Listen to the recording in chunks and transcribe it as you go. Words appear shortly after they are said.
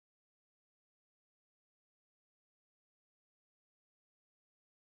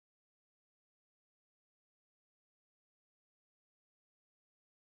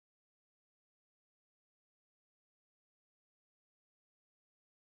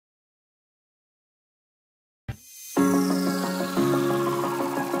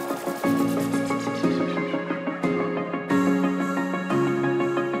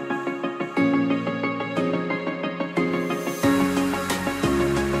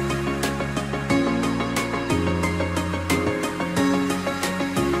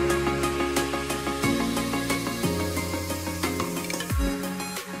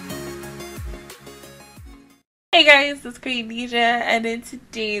Hey guys, it's Queendija, and in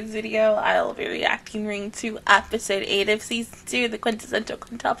today's video, I'll be reacting to episode 8 of season 2 of the Quintessential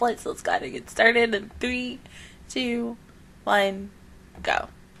Quintuplets. So let's go ahead and get started in 3, 2, 1, go.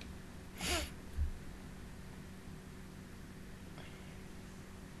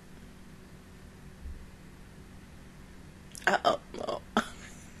 Uh-oh. Oh.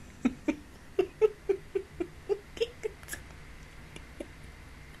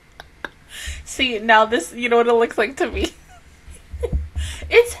 See, now this, you know what it looks like to me?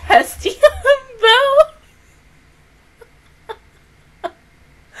 It's Hestia, though.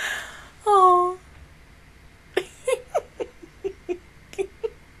 Oh.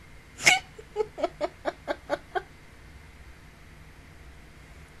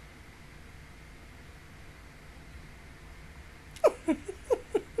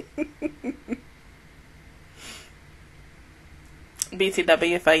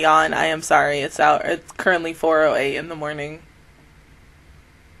 BTW, if I yawn, I am sorry. It's currently 4:08 in the morning.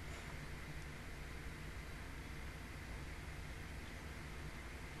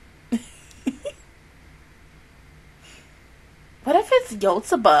 What if it's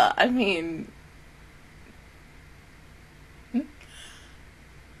Yotsuba? I mean...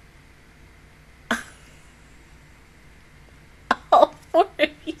 Oh, poor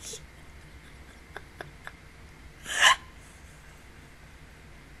me.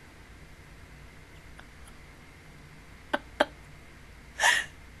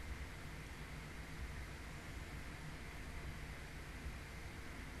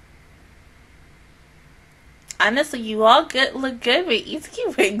 Honestly, you all look good with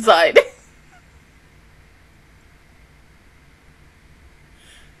Itsuki wings on.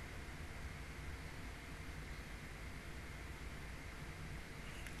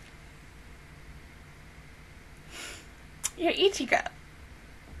 You're Ichigo.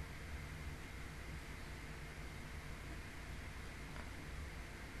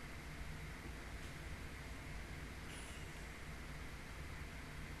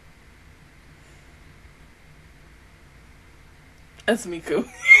 That's Miku.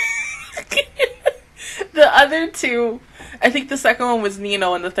 The other two, I think the second one was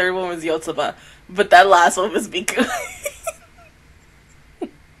Nino and the third one was Yotsuba, but that last one was Miku.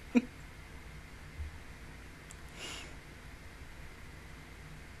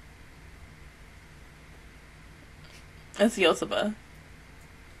 That's Yotsuba.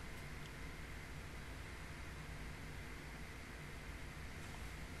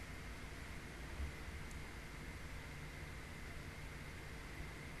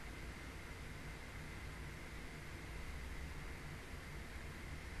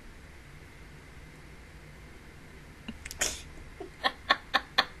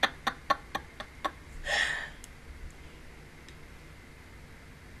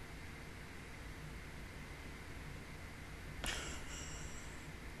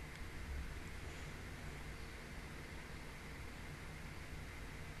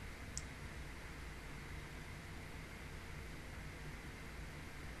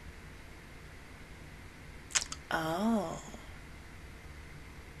 Oh.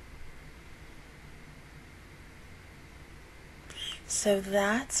 So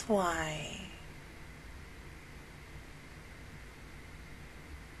that's why.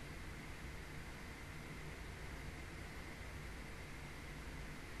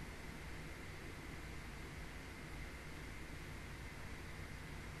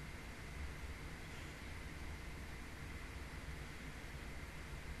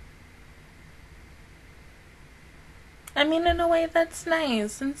 I mean, in a way that's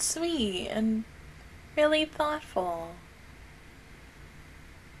nice and sweet and really thoughtful.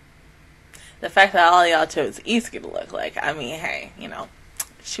 The fact that all y'all chose Itsuki to look like, I mean, hey, you know,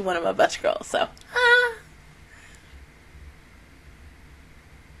 she one of my best girls, so.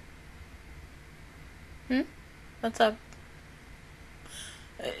 What's up?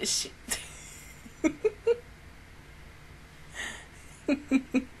 She...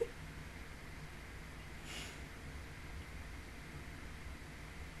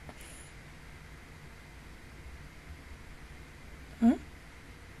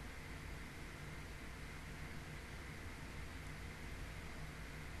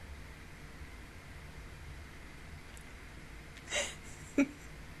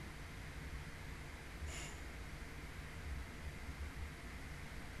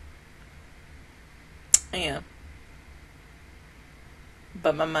 Yeah.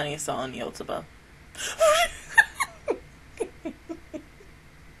 But my money's still on Yotsuba.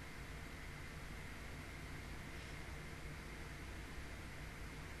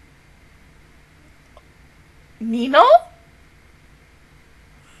 Nino?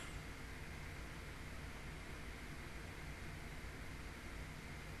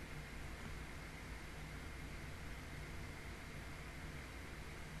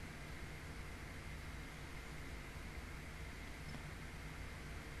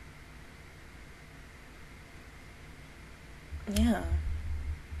 Yeah.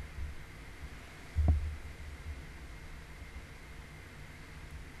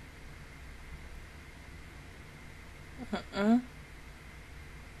 Mm-mm.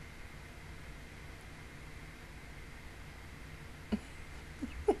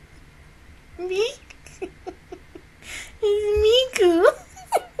 Meek. It's Miku.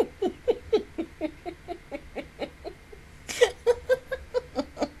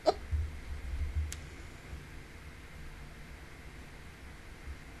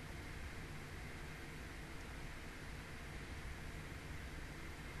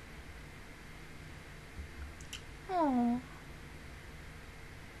 Oh.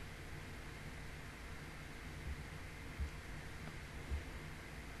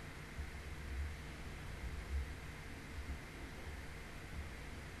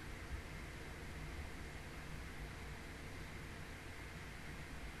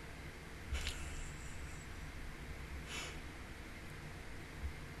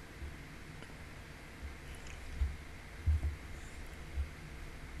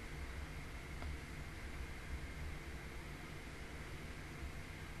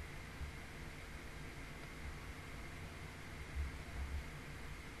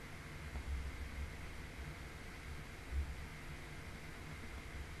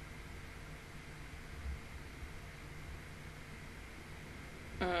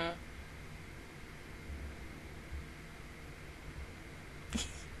 Mm.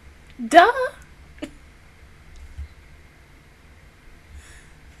 Duh.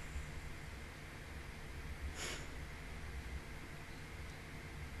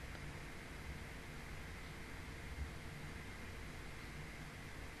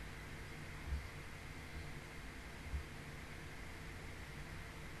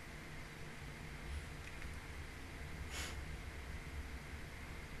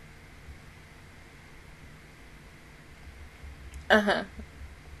 Uh-huh.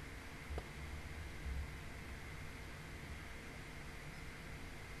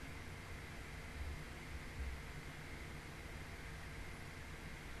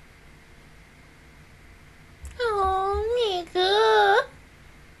 Oh, Miku.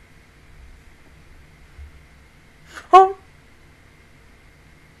 Oh.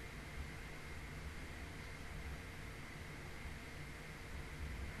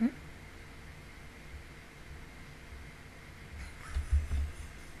 Hmm?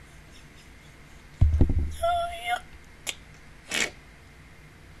 Oh, yeah.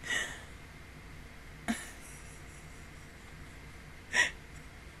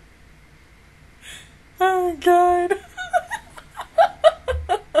 Oh, God.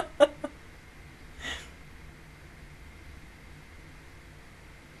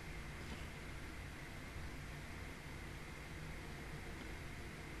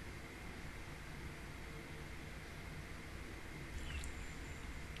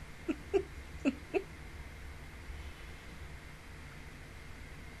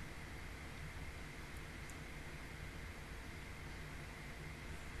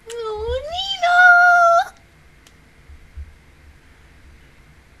 Oh,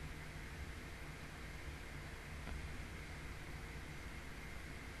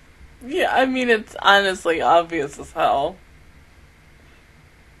 Nina. Yeah, I mean, it's honestly obvious as hell.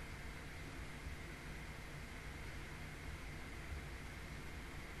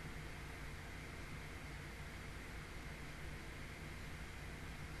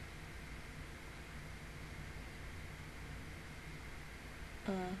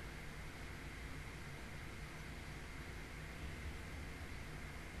 Mm.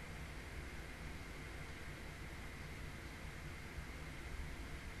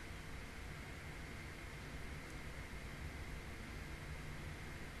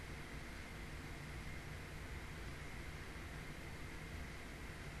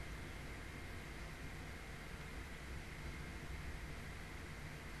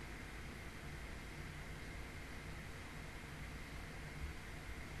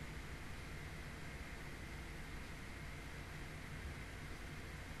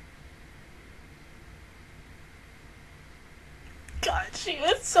 God, she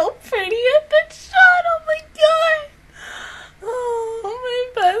was so pretty in the shot. Oh my God.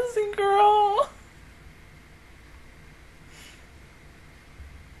 Oh, my best girl.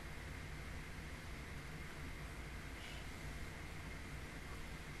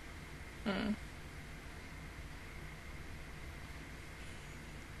 Mm.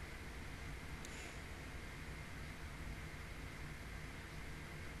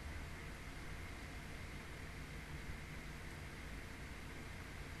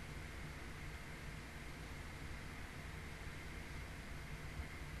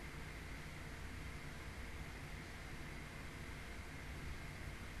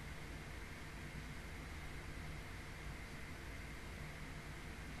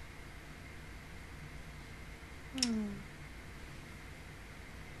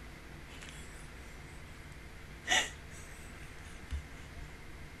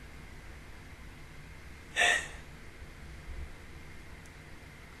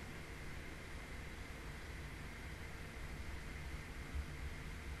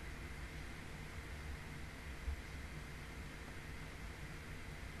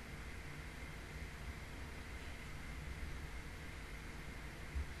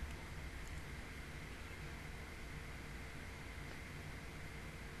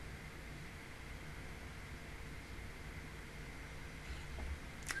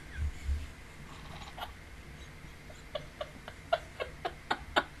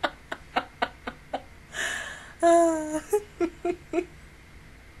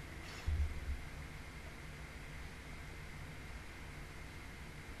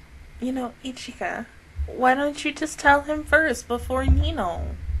 Ichika, why don't you just tell him first before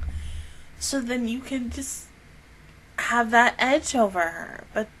Nino? So then you can just have that edge over her.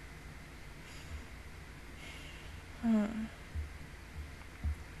 But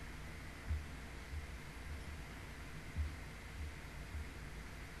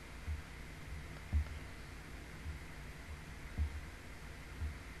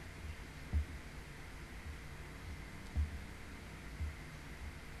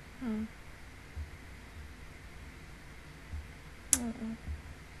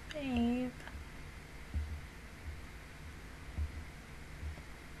babe.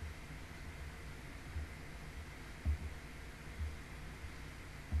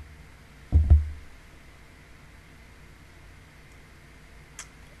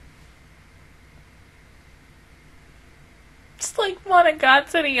 It's like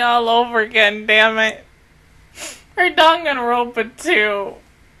Monogatari all over again, damn it. Or Danganronpa too.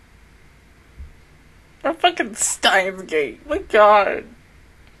 Or fucking Steins Gate. My god.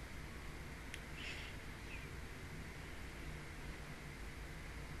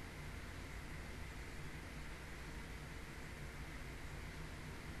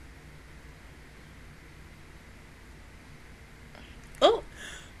 Oh.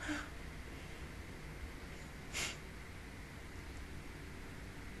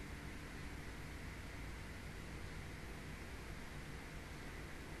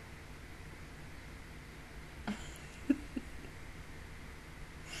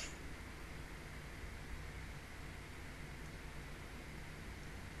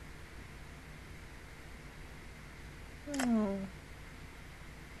 Oh.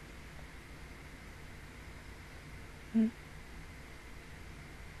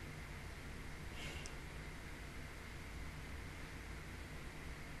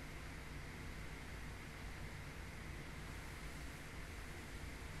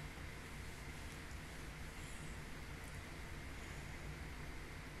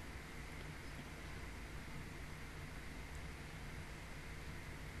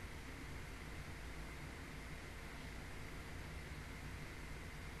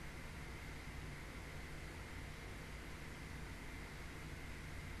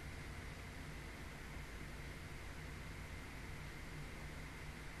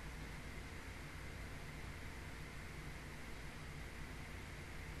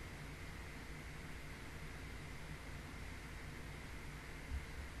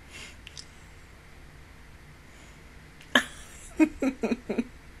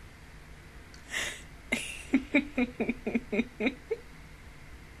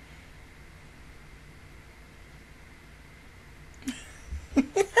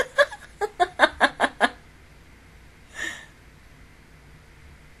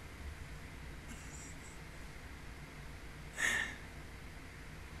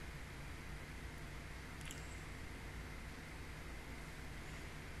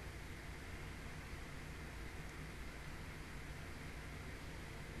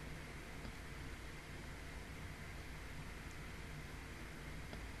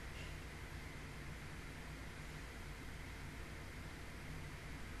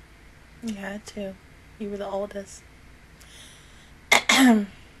 Yeah, too. You were the oldest. Mhm.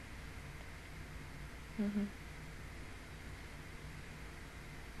 Mhm.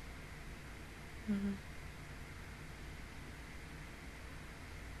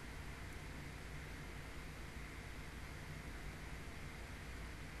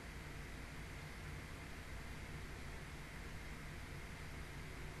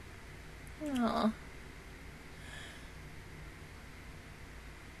 Aw.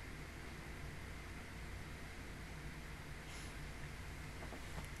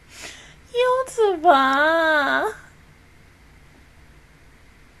 Yotsuba.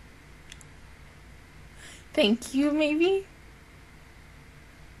 Thank you, maybe?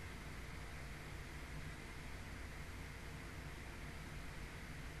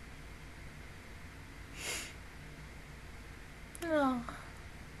 Oh.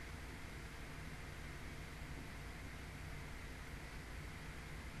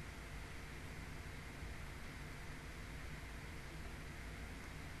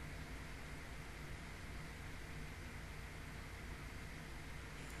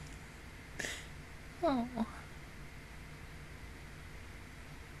 Oh.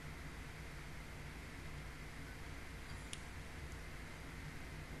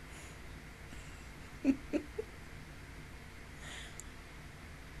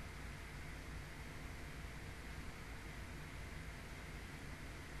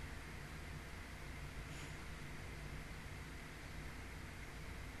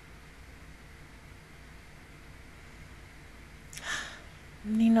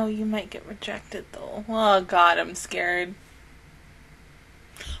 You know you might get rejected though. Oh god, I'm scared.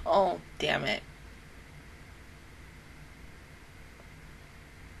 Oh, damn it.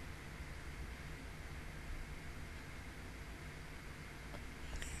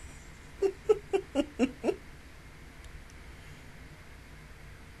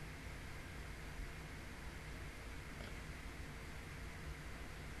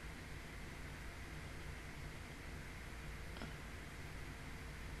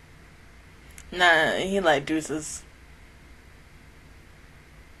 Nah, he like deuces.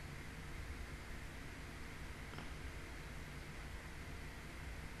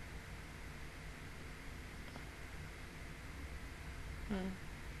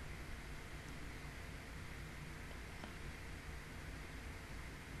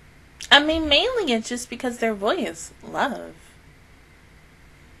 I mean, mainly it's just because their voice, love.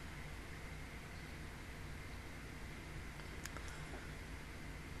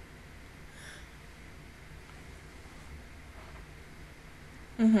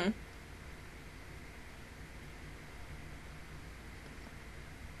 Mm-hmm.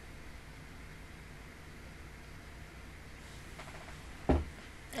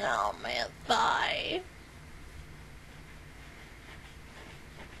 Oh man, bye.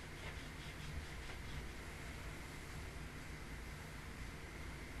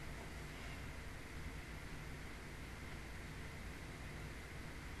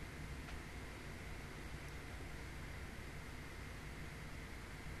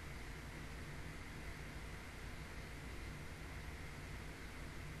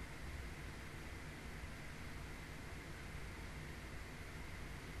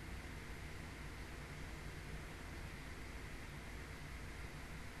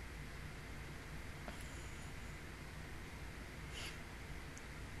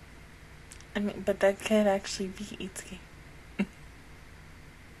 I mean, but that could actually be Itsuki.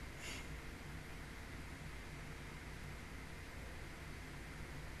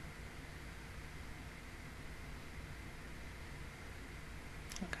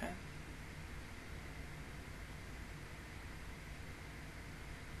 Okay.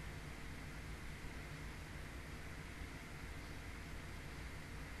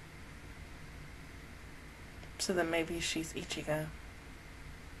 So then maybe she's Ichigo.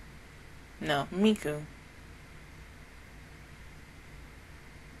 No, Miku.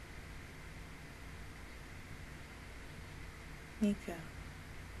 Miku.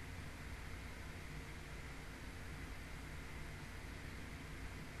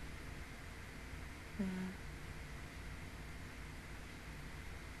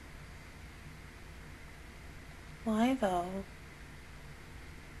 Why though?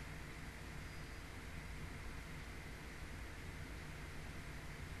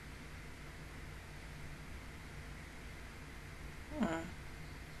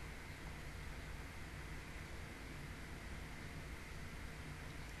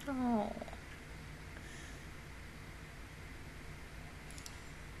 Oh.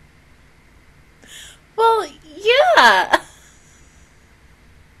 Well, yeah.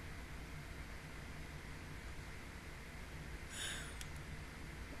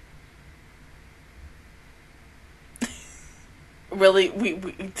 Really, we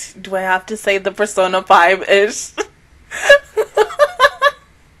do I have to say the Persona 5-ish?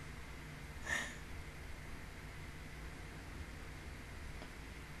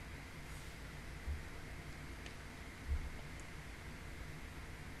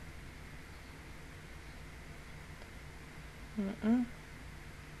 Mm-mm.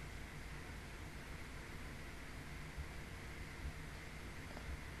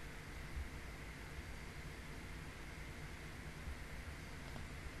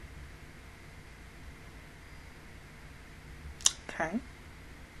 Okay.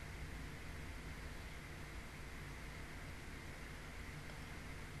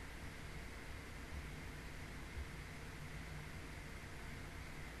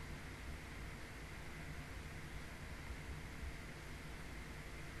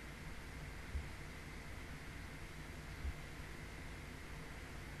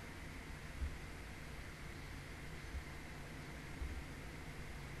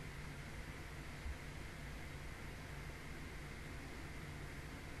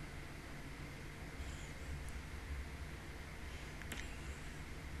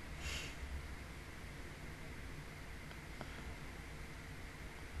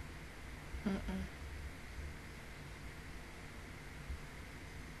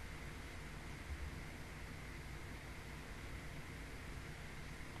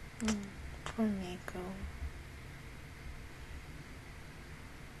 Poor Miko.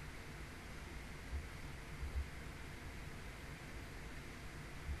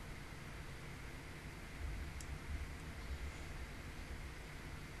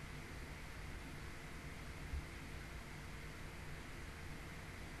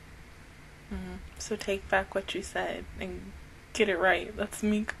 So take back what you said and get it right. That's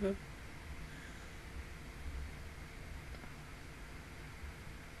Miku.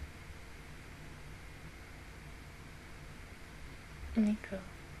 Miku.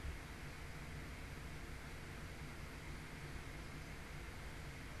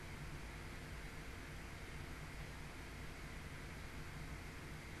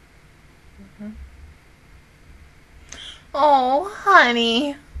 Oh,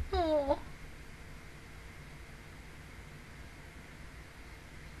 honey. Oh.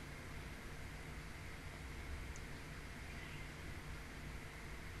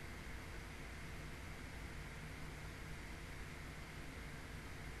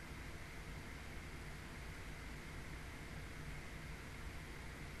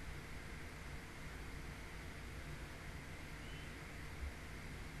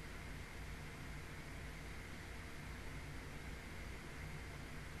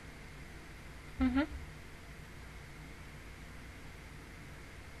 Mm-hmm.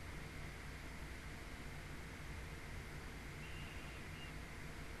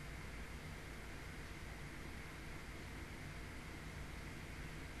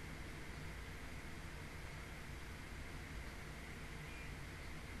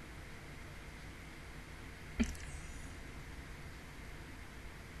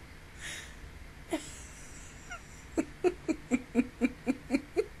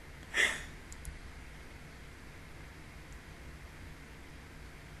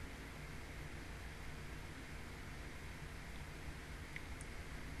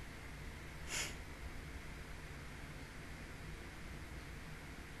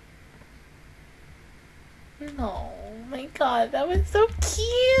 Oh my god, that was so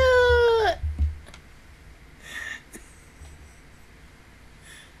cute.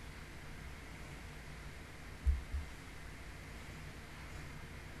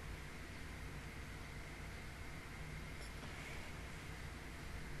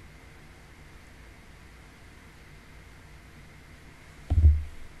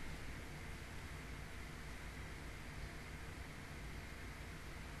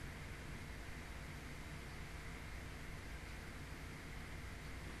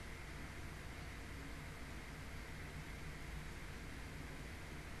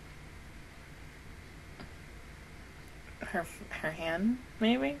 Her hand,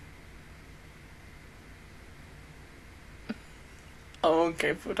 maybe? Oh,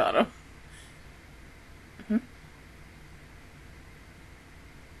 okay, Futaro. Mm-hmm.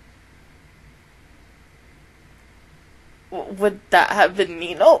 Would that have been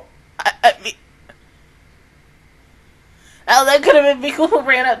Nino? I mean... Oh, that could have been Miku who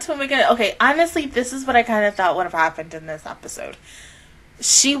ran up to him again. Okay, honestly, this is what I kind of thought would have happened in this episode.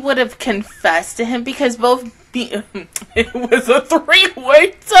 She would have confessed to him because it was a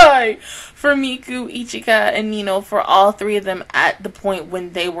three-way tie for Miku, Ichika, and Nino for all three of them at the point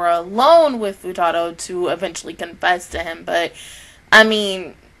when they were alone with Futaro to eventually confess to him. But, I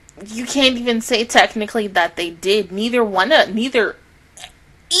mean, you can't even say technically that they did. Either of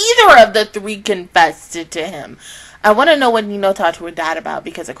the three confessed it to him. I want to know what Nino talked to her dad about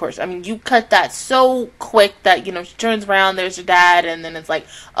because, of course, I mean, you cut that so quick that, you know, she turns around, there's your dad, and then it's like,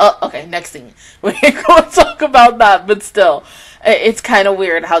 oh, okay, next scene. We ain't going to talk about that, but still, it's kind of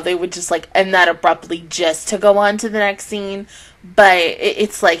weird how they would just, like, end that abruptly just to go on to the next scene. But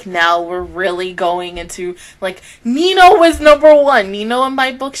it's like now we're really going into, like, Nino was number one. Nino in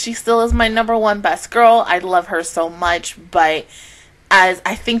my book, she still is my number one best girl. I love her so much, but as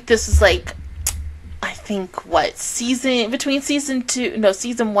I think this is, like, between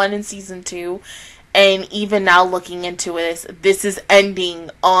season 1 and season 2, and even now looking into this is ending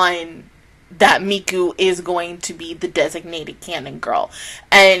on that Miku is going to be the designated canon girl.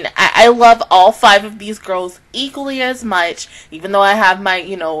 And I love all 5 of these girls equally as much, even though I have my,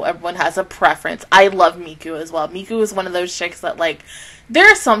 you know, everyone has a preference. I love Miku as well. Miku is one of those chicks that, like, there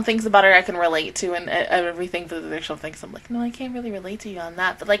are some things about her I can relate to and everything, but there's some things I'm like, no, I can't really relate to you on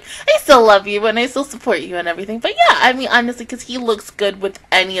that. But, like, I still love you and I still support you and everything. But, yeah, I mean, honestly, because he looks good with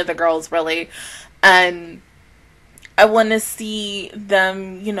any of the girls, really. And I want to see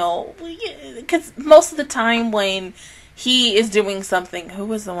them, you know, because most of the time when he is doing something, who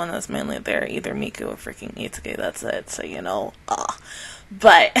was the one that's mainly there? Either Miku or freaking Itsuki, that's it. So, you know,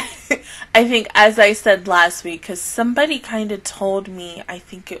 But I think, as I said last week, because somebody kind of told me, I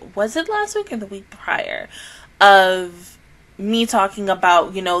think was it last week or the week prior, of me talking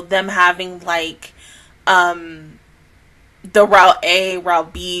about, you know, them having, like, the Route A,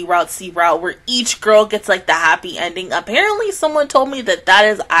 Route B, Route C route, where each girl gets, like, the happy ending. Apparently, someone told me that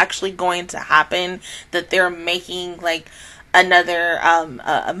is actually going to happen, that they're making, like, another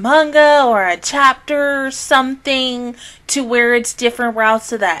a manga or a chapter or something to where it's different routes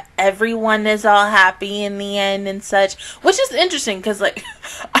so that everyone is all happy in the end and such, which is interesting because like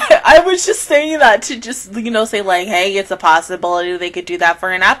I was just saying that to just, you know, say like, hey, it's a possibility they could do that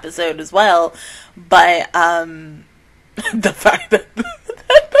for an episode as well, but the fact that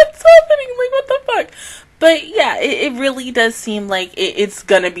that's happening, like, what the fuck. But yeah, it really does seem like it's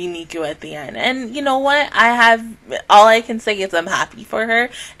gonna be Miku at the end. And you know what? All I can say is I'm happy for her.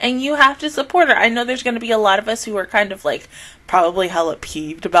 And you have to support her. I know there's gonna be a lot of us who are kind of like, probably hella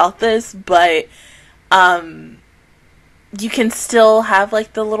peeved about this. But, you can still have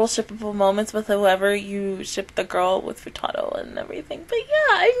like the little shippable moments with whoever you ship the girl with Futato and everything. But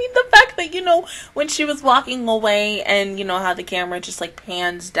yeah, I mean, the fact that, you know, when she was walking away and, you know, how the camera just like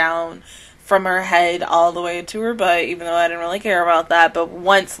pans down from her head all the way to her butt, even though I didn't really care about that. But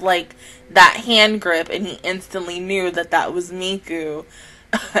once, like, that hand grip, and he instantly knew that that was Miku,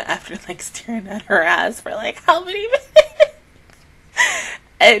 after, like, staring at her ass for, like, how many minutes?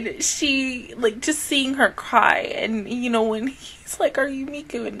 And she, like, just seeing her cry, and, you know, when he's like, are you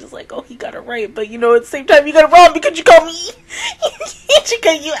Miku? And just like, oh, he got it right, but, you know, at the same time, you got it wrong because you call me,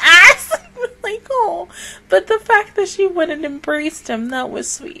 you ass. Like, oh, but the fact that she went and embraced him, that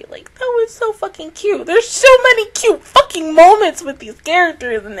was sweet. Like, that was so fucking cute. There's so many cute fucking moments with these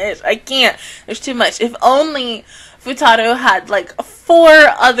characters in this. I can't. There's too much. If only Futato had, like, 4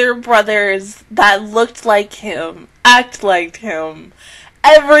 other brothers that looked like him, act like him,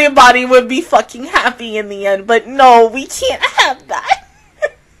 everybody would be fucking happy in the end. But no, we can't have that.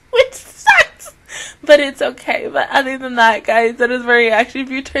 Which sucks. But it's okay. But other than that, guys, that is my reaction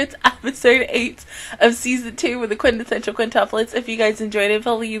view towards episode 8 of season 2 with the Quintessential Quintuplets. If you guys enjoyed it,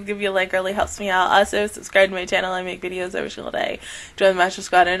 please give me a like. It really helps me out. Also, subscribe to my channel. I make videos every single day. Join the Master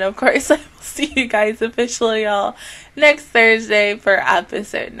Squad. And of course, I will see you guys officially all next Thursday for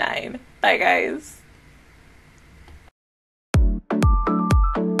episode 9. Bye, guys.